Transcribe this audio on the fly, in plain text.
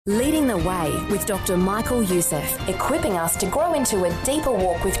Leading the Way with Dr. Michael Youssef, equipping us to grow into a deeper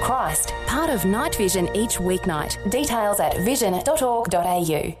walk with Christ. Part of Night Vision each weeknight. Details at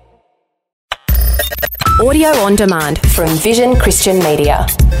vision.org.au. Audio on demand from Vision Christian Media.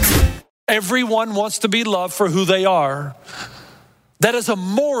 Everyone wants to be loved for who they are. That is a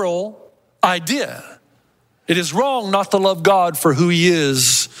moral idea. It is wrong not to love God for who He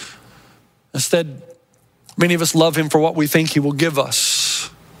is. Instead, many of us love Him for what we think He will give us.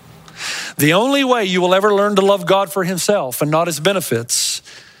 The only way you will ever learn to love God for Himself and not His benefits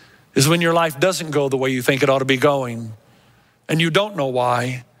is when your life doesn't go the way you think it ought to be going, and you don't know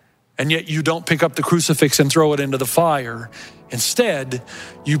why, and yet you don't pick up the crucifix and throw it into the fire. Instead,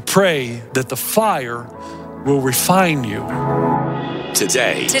 you pray that the fire will refine you.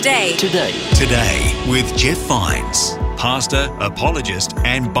 Today with Jeff Vines, pastor, apologist,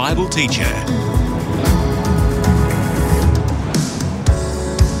 and Bible teacher.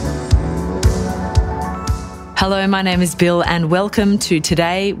 Hello, my name is Bill and welcome to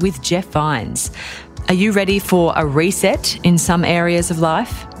Today with Jeff Vines. Are you ready for a reset in some areas of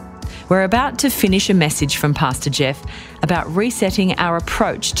life? We're about to finish a message from Pastor Jeff about resetting our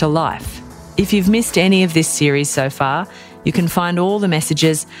approach to life. If you've missed any of this series so far, you can find all the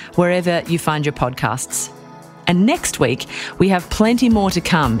messages wherever you find your podcasts. And next week, we have plenty more to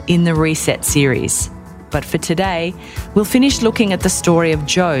come in the Reset series. But for today, we'll finish looking at the story of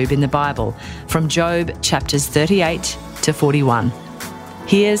Job in the Bible, from Job chapters 38 to 41.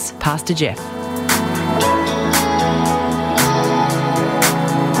 Here's Pastor Jeff.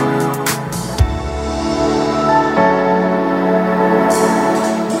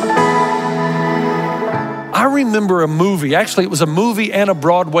 I remember a movie, actually it was a movie and a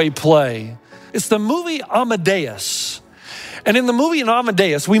Broadway play. It's the movie Amadeus. And in the movie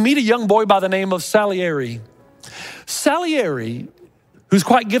Amadeus, we meet a young boy by the name of Salieri. Salieri, who's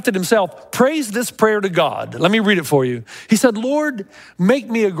quite gifted himself, prays this prayer to God. Let me read it for you. He said, "Lord, make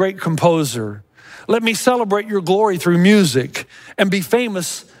me a great composer. Let me celebrate your glory through music and be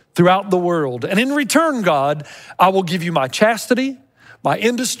famous throughout the world. And in return, God, I will give you my chastity, my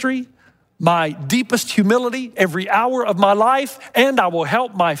industry, my deepest humility every hour of my life, and I will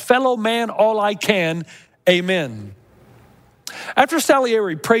help my fellow man all I can. Amen." After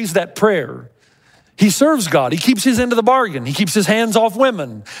Salieri prays that prayer, he serves God. He keeps his end of the bargain. He keeps his hands off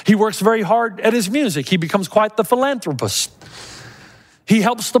women. He works very hard at his music. He becomes quite the philanthropist. He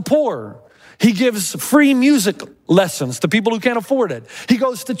helps the poor. He gives free music lessons to people who can't afford it. He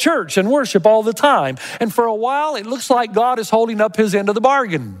goes to church and worship all the time. And for a while, it looks like God is holding up his end of the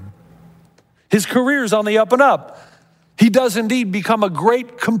bargain. His career's on the up and up. He does indeed become a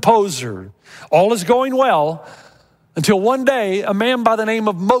great composer. All is going well until one day a man by the name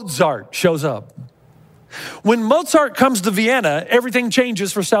of Mozart shows up. When Mozart comes to Vienna, everything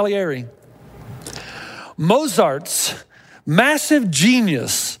changes for Salieri. Mozart's massive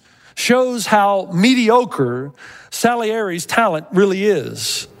genius shows how mediocre Salieri's talent really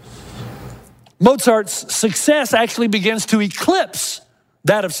is. Mozart's success actually begins to eclipse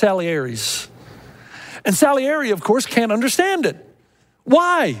that of Salieri's. And Salieri, of course, can't understand it.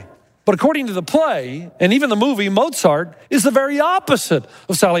 Why? But according to the play, and even the movie, Mozart is the very opposite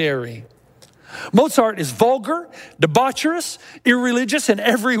of Salieri. Mozart is vulgar, debaucherous, irreligious in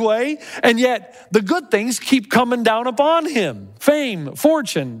every way, and yet the good things keep coming down upon him. Fame,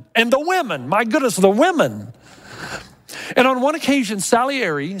 fortune, and the women. My goodness, the women. And on one occasion,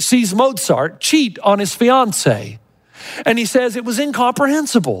 Salieri sees Mozart cheat on his fiancée. And he says, it was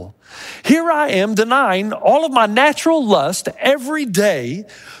incomprehensible. Here I am denying all of my natural lust every day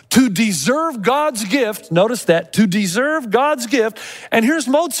to deserve God's gift. Notice that, to deserve God's gift. And here's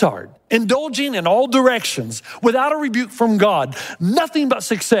Mozart, indulging in all directions without a rebuke from God. Nothing but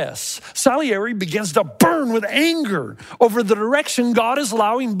success. Salieri begins to burn with anger over the direction God is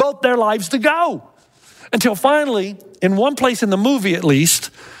allowing both their lives to go. Until finally, in one place in the movie at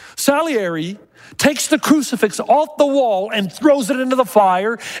least, Salieri takes the crucifix off the wall and throws it into the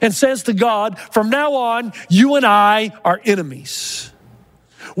fire and says to God, from now on, you and I are enemies.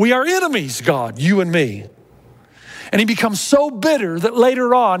 We are enemies, God, you and me. And he becomes so bitter that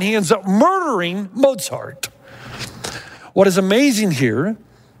later on he ends up murdering Mozart. What is amazing here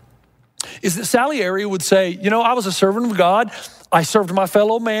is that Salieri would say, you know, I was a servant of God. I served my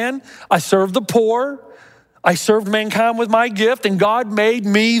fellow man. I served the poor. I served mankind with my gift, and God made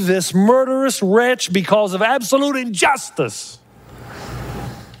me this murderous wretch because of absolute injustice.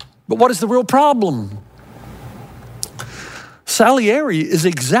 But what is the real problem? Salieri is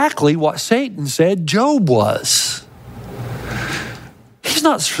exactly what Satan said Job was. He's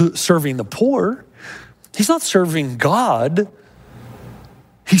not serving the poor. He's not serving God.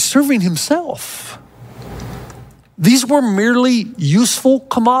 He's serving himself. These were merely useful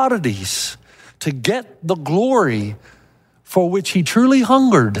commodities to get the glory for which he truly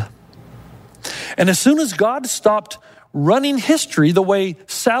hungered. And as soon as God stopped running history the way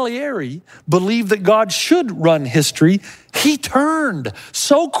Salieri believed that God should run history, he turned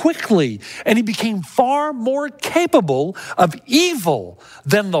so quickly and he became far more capable of evil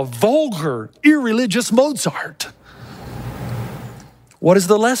than the vulgar, irreligious Mozart. What is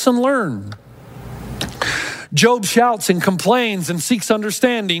the lesson learned? Job shouts and complains and seeks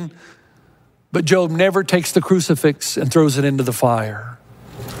understanding, but Job never takes the crucifix and throws it into the fire.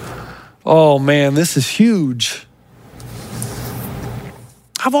 Oh man, this is huge.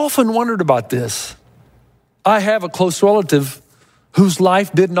 I've often wondered about this. I have a close relative whose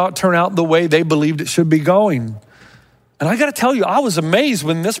life did not turn out the way they believed it should be going. And I got to tell you, I was amazed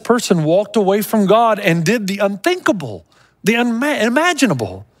when this person walked away from God and did the unthinkable, the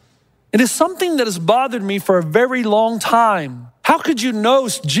unimaginable. It is something that has bothered me for a very long time. How could you know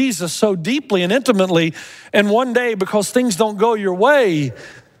Jesus so deeply and intimately, and one day, because things don't go your way,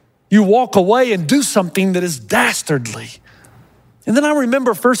 you walk away and do something that is dastardly? And then I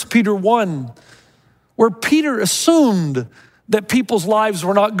remember 1 Peter 1, where Peter assumed that people's lives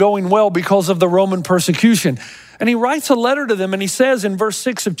were not going well because of the Roman persecution. And he writes a letter to them and he says in verse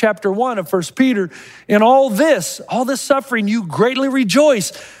 6 of chapter 1 of 1 Peter, in all this suffering, you greatly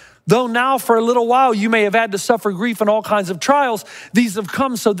rejoice. Though now for a little while you may have had to suffer grief and all kinds of trials, these have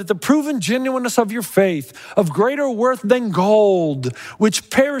come so that the proven genuineness of your faith, of greater worth than gold,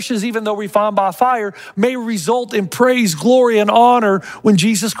 which perishes even though refined by fire, may result in praise, glory, and honor when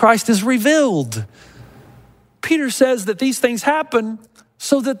Jesus Christ is revealed. Peter says that these things happen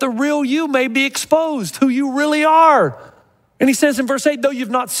so that the real you may be exposed, who you really are. And he says in verse 8, though you've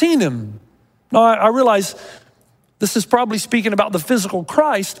not seen him. Now I realize this is probably speaking about the physical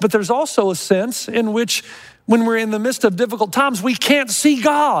Christ, but there's also a sense in which when we're in the midst of difficult times, we can't see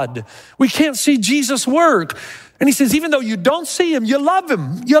God. We can't see Jesus work. And he says, even though you don't see him, you love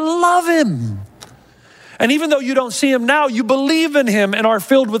him. You love him. And even though you don't see him now, you believe in him and are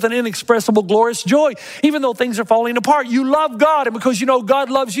filled with an inexpressible, glorious joy. Even though things are falling apart, you love God. And because you know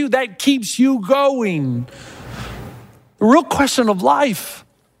God loves you, that keeps you going. The real question of life,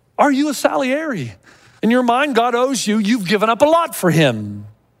 are you a Salieri? In your mind, God owes you. You've given up a lot for him.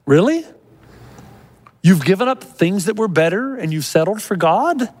 Really? You've given up things that were better and you've settled for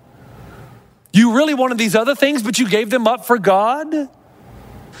God? You really wanted these other things, but you gave them up for God?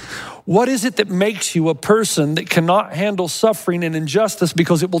 What is it that makes you a person that cannot handle suffering and injustice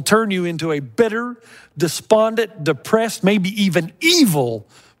because it will turn you into a bitter, despondent, depressed, maybe even evil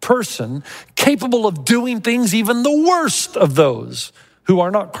person, capable of doing things even the worst of those who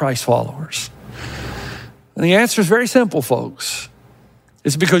are not Christ followers? And the answer is very simple, folks.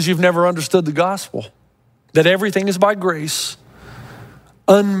 It's because you've never understood the gospel, that everything is by grace,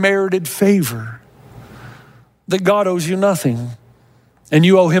 unmerited favor, that God owes you nothing and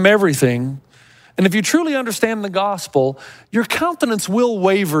you owe him everything. And if you truly understand the gospel, your countenance will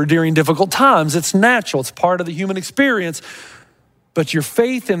waver during difficult times. It's natural. It's part of the human experience. But your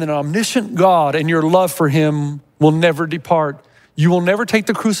faith in an omniscient God and your love for him will never depart. You will never take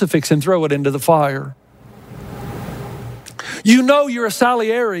the crucifix and throw it into the fire. You know you're a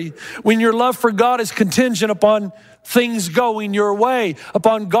Salieri when your love for God is contingent upon things going your way,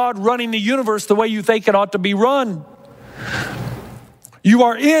 upon God running the universe the way you think it ought to be run. You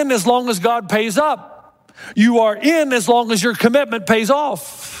are in as long as God pays up. You are in as long as your commitment pays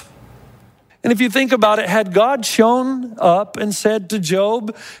off. And if you think about it, had God shown up and said to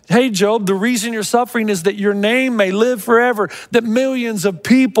Job, hey, Job, the reason you're suffering is that your name may live forever, that millions of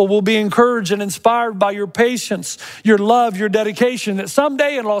people will be encouraged and inspired by your patience, your love, your dedication, that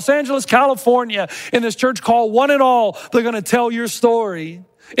someday in Los Angeles, California, in this church called One and All, they're going to tell your story.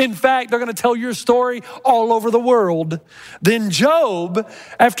 In fact, they're going to tell your story all over the world. Then Job,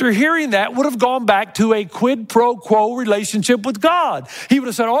 after hearing that, would have gone back to a quid pro quo relationship with God. He would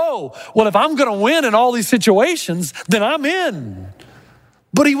have said, oh, well, if I'm going to win in all these situations, then I'm in.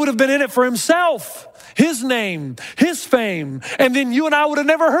 But he would have been in it for himself, his name, his fame. And then you and I would have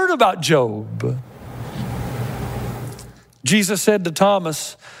never heard about Job. Jesus said to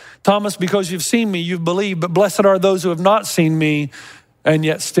Thomas, Thomas, because you've seen me, you've believed, but blessed are those who have not seen me and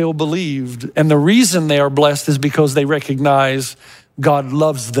yet still believed. And the reason they are blessed is because they recognize God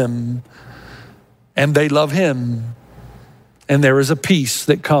loves them and they love him. And there is a peace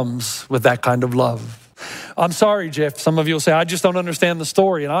that comes with that kind of love. I'm sorry, Jeff. Some of you will say, I just don't understand the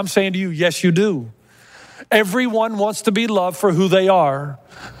story. And I'm saying to you, yes, you do. Everyone wants to be loved for who they are.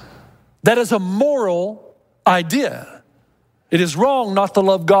 That is a moral idea. It is wrong not to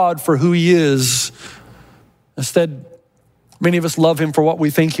love God for who he is. Instead, many of us love him for what we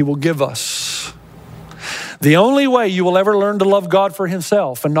think he will give us. The only way you will ever learn to love God for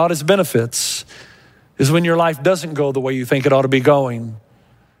himself and not his benefits is when your life doesn't go the way you think it ought to be going,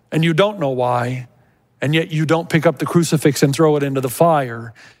 and you don't know why, and yet you don't pick up the crucifix and throw it into the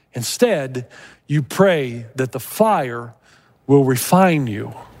fire. Instead, you pray that the fire will refine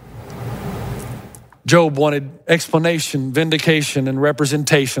you. Job wanted explanation, vindication, and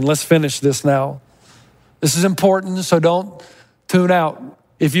representation. Let's finish this now. This is important, so don't tune out.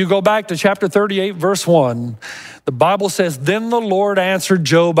 If you go back to chapter 38, verse 1, the Bible says, then the Lord answered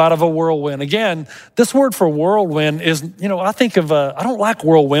Job out of a whirlwind. Again, this word for whirlwind is, I think of, I don't like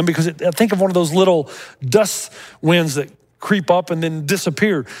whirlwind because I think of one of those little dust winds that creep up and then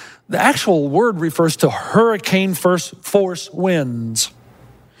disappear. The actual word refers to hurricane force winds.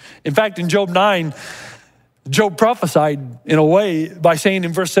 In fact, in Job 9, Job prophesied in a way by saying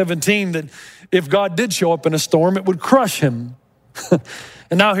in verse 17 that if God did show up in a storm, it would crush him.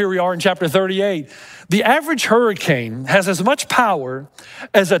 And now here we are in chapter 38. The average hurricane has as much power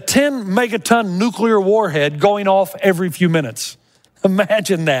as a 10 megaton nuclear warhead going off every few minutes.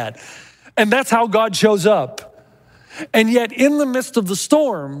 Imagine that. And that's how God shows up. And yet in the midst of the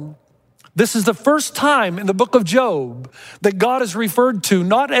storm, this is the first time in the book of Job that God is referred to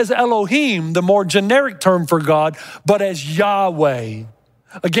not as Elohim, the more generic term for God, but as Yahweh.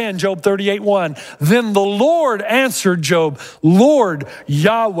 Again, Job 38:1. Then the Lord answered Job, Lord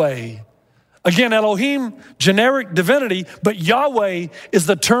Yahweh. Again, Elohim, generic divinity, but Yahweh is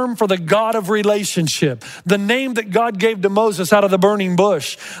the term for the God of relationship. The name that God gave to Moses out of the burning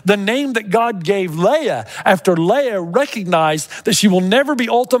bush. The name that God gave Leah after Leah recognized that she will never be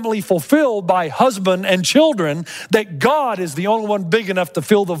ultimately fulfilled by husband and children, that God is the only one big enough to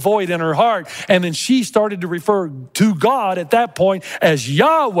fill the void in her heart. And then she started to refer to God at that point as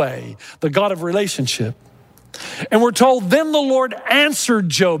Yahweh, the God of relationship. And we're told, then the Lord answered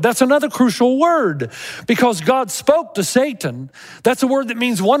Job. That's another crucial word because God spoke to Satan. That's a word that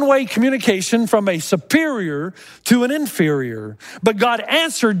means one-way communication from a superior to an inferior. But God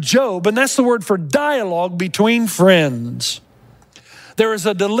answered Job, and that's the word for dialogue between friends. There is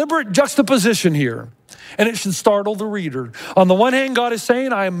a deliberate juxtaposition here, and it should startle the reader. On the one hand, God is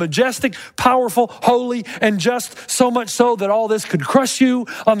saying, I am majestic, powerful, holy, and just, so much so that all this could crush you.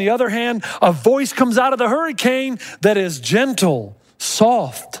 On the other hand, a voice comes out of the hurricane that is gentle,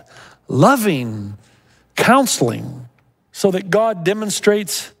 soft, loving, counseling, so that God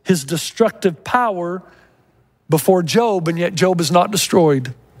demonstrates his destructive power before Job, and yet Job is not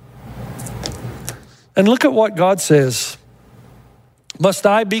destroyed. And look at what God says. Must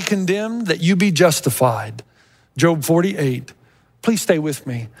I be condemned that you be justified? Job 48. Please stay with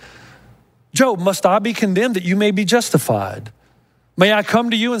me. Job, must I be condemned that you may be justified? May I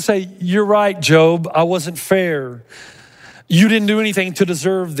come to you and say, you're right, Job, I wasn't fair. You didn't do anything to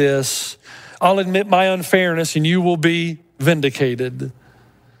deserve this. I'll admit my unfairness and you will be vindicated.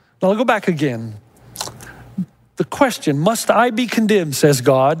 Now I'll go back again. The question, must I be condemned, says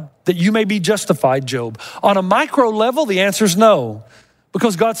God, that you may be justified, Job? On a micro level, the answer is no.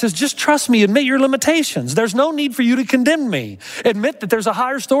 Because God says, just trust me, admit your limitations. There's no need for you to condemn me. Admit that there's a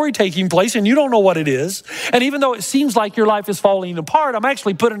higher story taking place and you don't know what it is. And even though it seems like your life is falling apart, I'm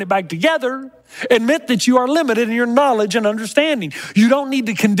actually putting it back together. Admit that you are limited in your knowledge and understanding. You don't need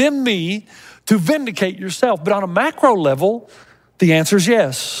to condemn me to vindicate yourself. But on a macro level, the answer is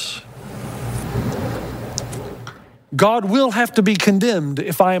yes. God will have to be condemned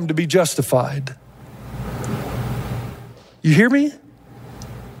if I am to be justified. You hear me?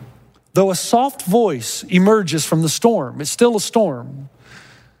 Though a soft voice emerges from the storm, it's still a storm,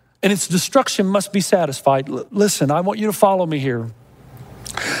 and its destruction must be satisfied. Listen, I want you to follow me here.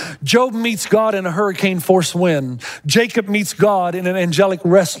 Job meets God in a hurricane force wind. Jacob meets God in an angelic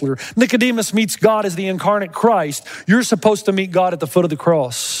wrestler. Nicodemus meets God as the incarnate Christ. You're supposed to meet God at the foot of the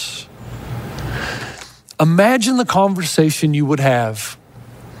cross. Imagine the conversation you would have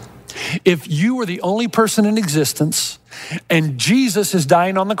if you were the only person in existence and Jesus is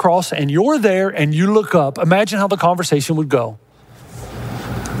dying on the cross and you're there and you look up. Imagine how the conversation would go.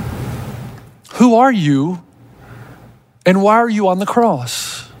 Who are you and why are you on the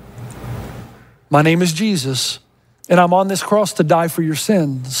cross? My name is Jesus and I'm on this cross to die for your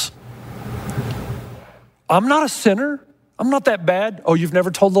sins. I'm not a sinner. I'm not that bad. Oh, you've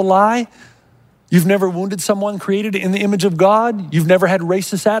never told a lie? You've never wounded someone created in the image of God? You've never had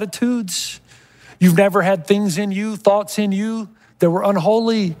racist attitudes? You've never had things in you, thoughts in you that were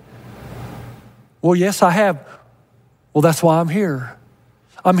unholy? Well, yes, I have. Well, that's why I'm here.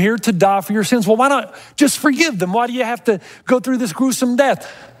 I'm here to die for your sins. Well, why not just forgive them? Why do you have to go through this gruesome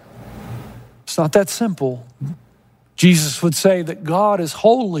death? It's not that simple. Jesus would say that God is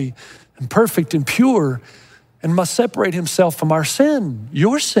holy and perfect and pure and must separate himself from our sin,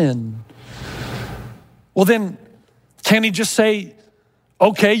 your sin. Well, then, can he just say,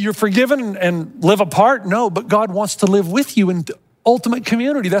 okay, you're forgiven and live apart? No, but God wants to live with you in ultimate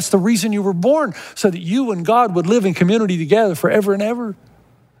community. That's the reason you were born, so that you and God would live in community together forever and ever.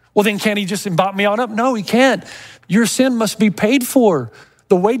 Well, then can he just invite me on up? No, he can't. Your sin must be paid for.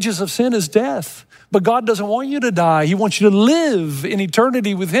 The wages of sin is death. But God doesn't want you to die. He wants you to live in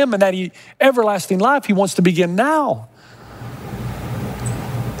eternity with him, and that everlasting life he wants to begin now.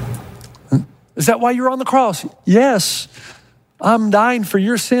 Is that why you're on the cross? Yes. I'm dying for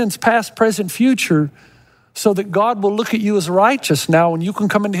your sins, past, present, future, so that God will look at you as righteous now and you can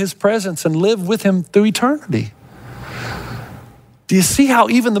come into his presence and live with him through eternity. Do you see how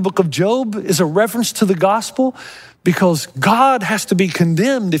even the book of Job is a reference to the gospel? Because God has to be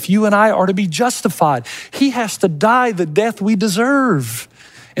condemned if you and I are to be justified. He has to die the death we deserve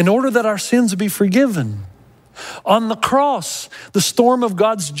in order that our sins be forgiven. On the cross, the storm of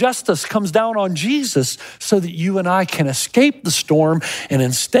God's justice comes down on Jesus so that you and I can escape the storm and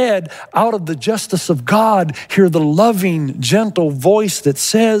instead, out of the justice of God, hear the loving, gentle voice that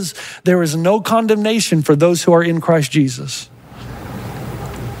says there is no condemnation for those who are in Christ Jesus.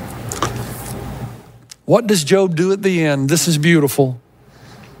 What does Job do at the end? This is beautiful.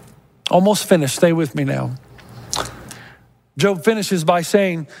 Almost finished. Stay with me now. Job finishes by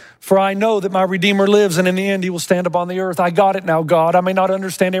saying, for I know that my Redeemer lives, and in the end he will stand upon the earth. I got it now, God. I may not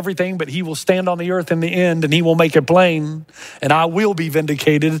understand everything, but he will stand on the earth in the end, and he will make it plain, and I will be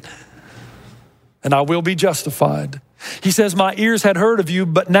vindicated, and I will be justified. He says, my ears had heard of you,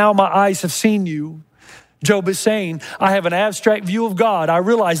 but now my eyes have seen you. Job is saying, I have an abstract view of God. I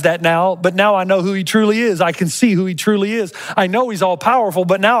realize that now, but now I know who he truly is. I can see who he truly is. I know he's all powerful,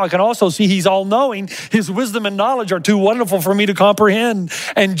 but now I can also see he's all knowing. His wisdom and knowledge are too wonderful for me to comprehend.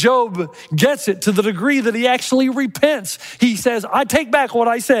 And Job gets it to the degree that he actually repents. He says, I take back what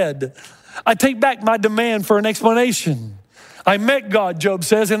I said. I take back my demand for an explanation. I met God, Job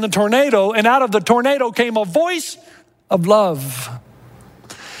says, in the tornado, and out of the tornado came a voice of love.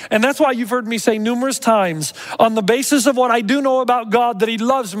 And that's why you've heard me say numerous times, on the basis of what I do know about God, that he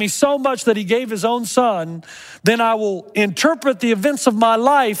loves me so much that he gave his own son, then I will interpret the events of my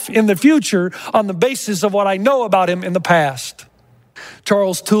life in the future on the basis of what I know about him in the past.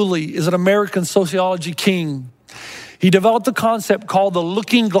 Charles Tooley is an American sociology king. He developed a concept called the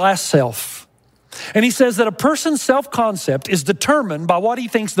looking glass self. And he says that a person's self-concept is determined by what he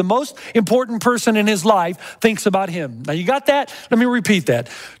thinks the most important person in his life thinks about him. Now you got that? Let me repeat that.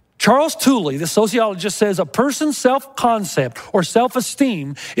 Charles Tooley, the sociologist, says a person's self-concept or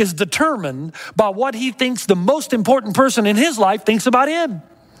self-esteem is determined by what he thinks the most important person in his life thinks about him.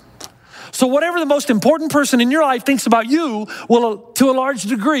 So whatever the most important person in your life thinks about you will, to a large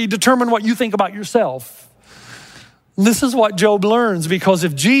degree, determine what you think about yourself. And this is what Job learns, because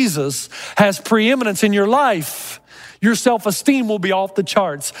if Jesus has preeminence in your life, your self-esteem will be off the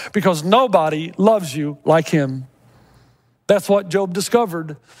charts because nobody loves you like him. That's what Job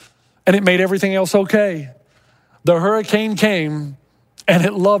discovered. And it made everything else okay. The hurricane came and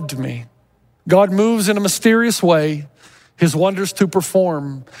it loved me. God moves in a mysterious way, his wonders to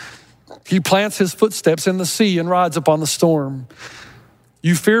perform. He plants his footsteps in the sea and rides upon the storm.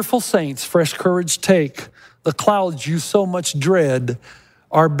 You fearful saints, fresh courage take. The clouds you so much dread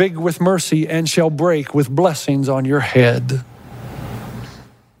are big with mercy and shall break with blessings on your head.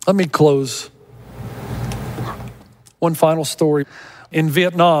 Let me close. One final story. In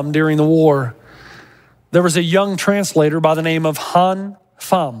Vietnam during the war, there was a young translator by the name of Han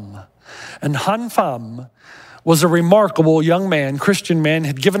Pham. And Han Pham was a remarkable young man, Christian man,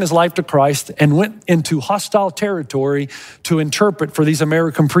 had given his life to Christ and went into hostile territory to interpret for these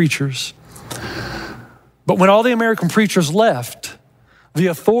American preachers. But when all the American preachers left, the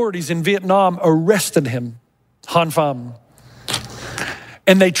authorities in Vietnam arrested him, Han Pham,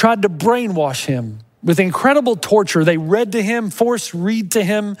 and they tried to brainwash him. With incredible torture, they read to him, forced read to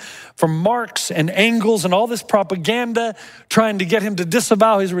him from Marx and Engels and all this propaganda, trying to get him to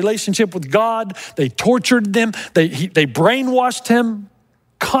disavow his relationship with God. They tortured them. They brainwashed him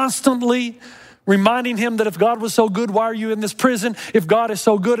constantly, reminding him that if God was so good, why are you in this prison? If God is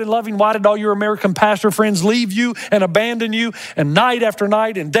so good and loving, why did all your American pastor friends leave you and abandon you? And night after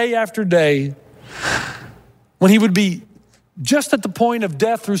night and day after day, when he would be just at the point of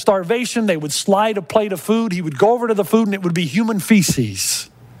death through starvation, they would slide a plate of food. He would go over to the food and it would be human feces.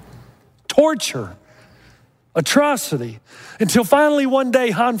 Torture. Atrocity. Until finally one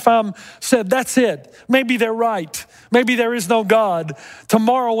day Han Pham said, that's it. Maybe they're right. Maybe there is no God.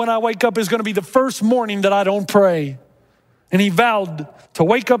 Tomorrow when I wake up is going to be the first morning that I don't pray. And he vowed to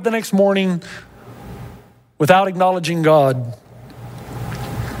wake up the next morning without acknowledging God.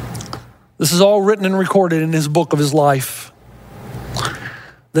 This is all written and recorded in his book of his life.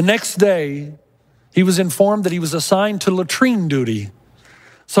 The next day, he was informed that he was assigned to latrine duty.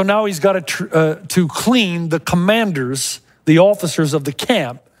 So now he's got to clean the commanders, the officers of the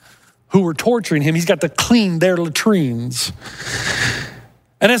camp who were torturing him. He's got to clean their latrines.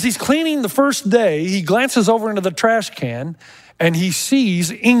 And as he's cleaning the first day, he glances over into the trash can and he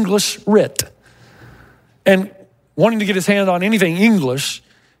sees English writ. And wanting to get his hand on anything English,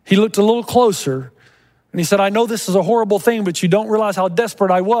 he looked a little closer and he said, I know this is a horrible thing, but you don't realize how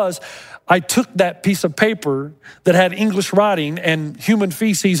desperate I was. I took that piece of paper that had English writing and human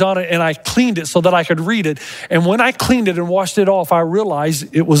feces on it, and I cleaned it so that I could read it. And when I cleaned it and washed it off, I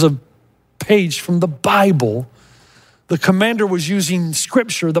realized it was a page from the Bible. The commander was using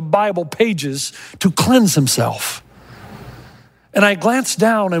scripture, the Bible pages, to cleanse himself. And I glanced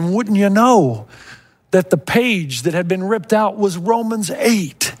down, and wouldn't you know that the page that had been ripped out was Romans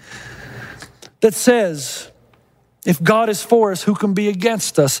 8, that says, if God is for us, who can be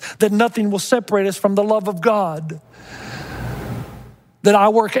against us? That nothing will separate us from the love of God. That I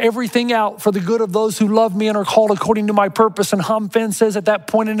work everything out for the good of those who love me and are called according to my purpose. And Han Pham says at that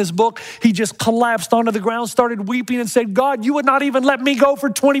point in his book, he just collapsed onto the ground, started weeping and said, God, you would not even let me go for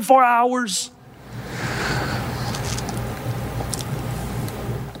 24 hours.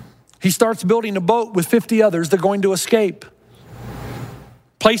 He starts building a boat with 50 others. They're going to escape.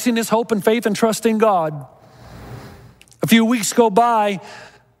 Placing his hope and faith and trust in God. A few weeks go by,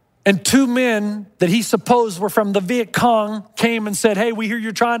 and two men that he supposed were from the Viet Cong came and said, hey, we hear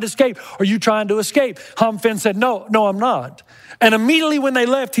you're trying to escape. Are you trying to escape? Han Pham said, no, I'm not. And immediately when they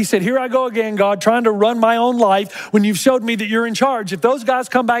left, he said, here I go again, God, trying to run my own life when you've showed me that you're in charge. If those guys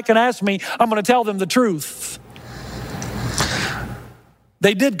come back and ask me, I'm going to tell them the truth.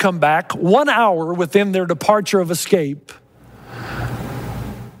 They did come back 1 hour within their departure of escape.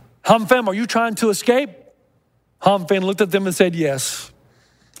 Han Pham, are you trying to escape? Han Pham looked at them and said, yes,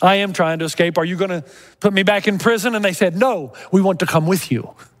 I am trying to escape. Are you going to put me back in prison? And they said, no, we want to come with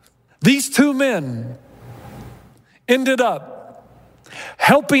you. These two men ended up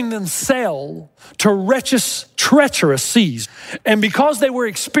helping them sail to treacherous seas. And because they were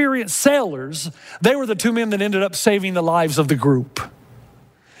experienced sailors, they were the two men that ended up saving the lives of the group.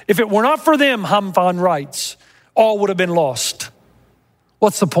 If it were not for them, Han Pham writes, all would have been lost.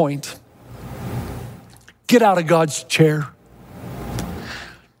 What's the point? Get out of God's chair.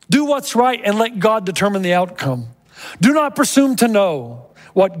 Do what's right and let God determine the outcome. Do not presume to know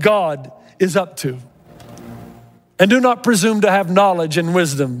what God is up to. And do not presume to have knowledge and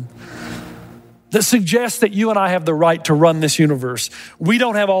wisdom that suggests that you and I have the right to run this universe. We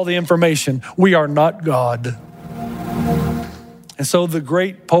don't have all the information. We are not God. And so the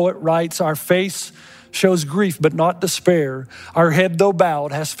great poet writes, our face shows grief, but not despair. Our head, though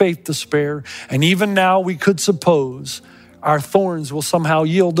bowed, has faith to spare. And even now we could suppose our thorns will somehow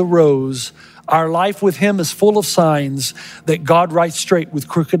yield a rose. Our life with him is full of signs that God writes straight with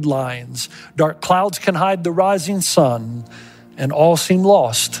crooked lines. Dark clouds can hide the rising sun, and all seem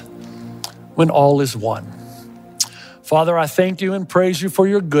lost when all is won. Father, I thank you and praise you for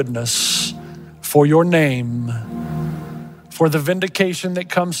your goodness, for your name, for the vindication that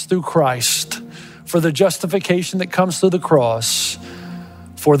comes through Christ, for the justification that comes through the cross,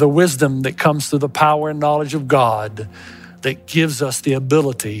 for the wisdom that comes through the power and knowledge of God that gives us the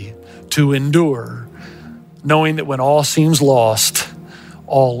ability to endure, knowing that when all seems lost,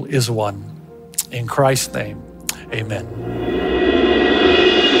 all is won. In Christ's name, amen.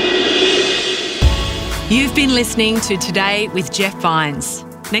 You've been listening to Today with Jeff Vines.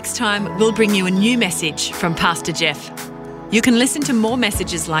 Next time, we'll bring you a new message from Pastor Jeff. You can listen to more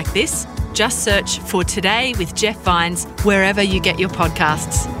messages like this. Just search for Today with Jeff Vines wherever you get your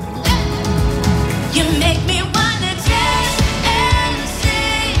podcasts. You make me wanna dance and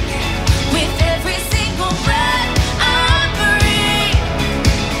sing with every single breath I breathe.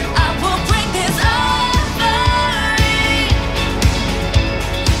 I will bring this offering.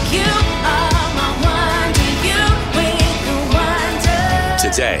 You are my wonder, you bring the wonder.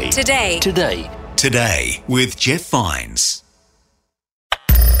 Today with Jeff Vines.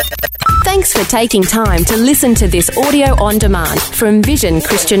 Thanks for taking time to listen to this audio on demand from Vision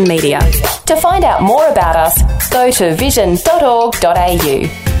Christian Media. To find out more about us, go to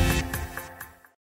vision.org.au.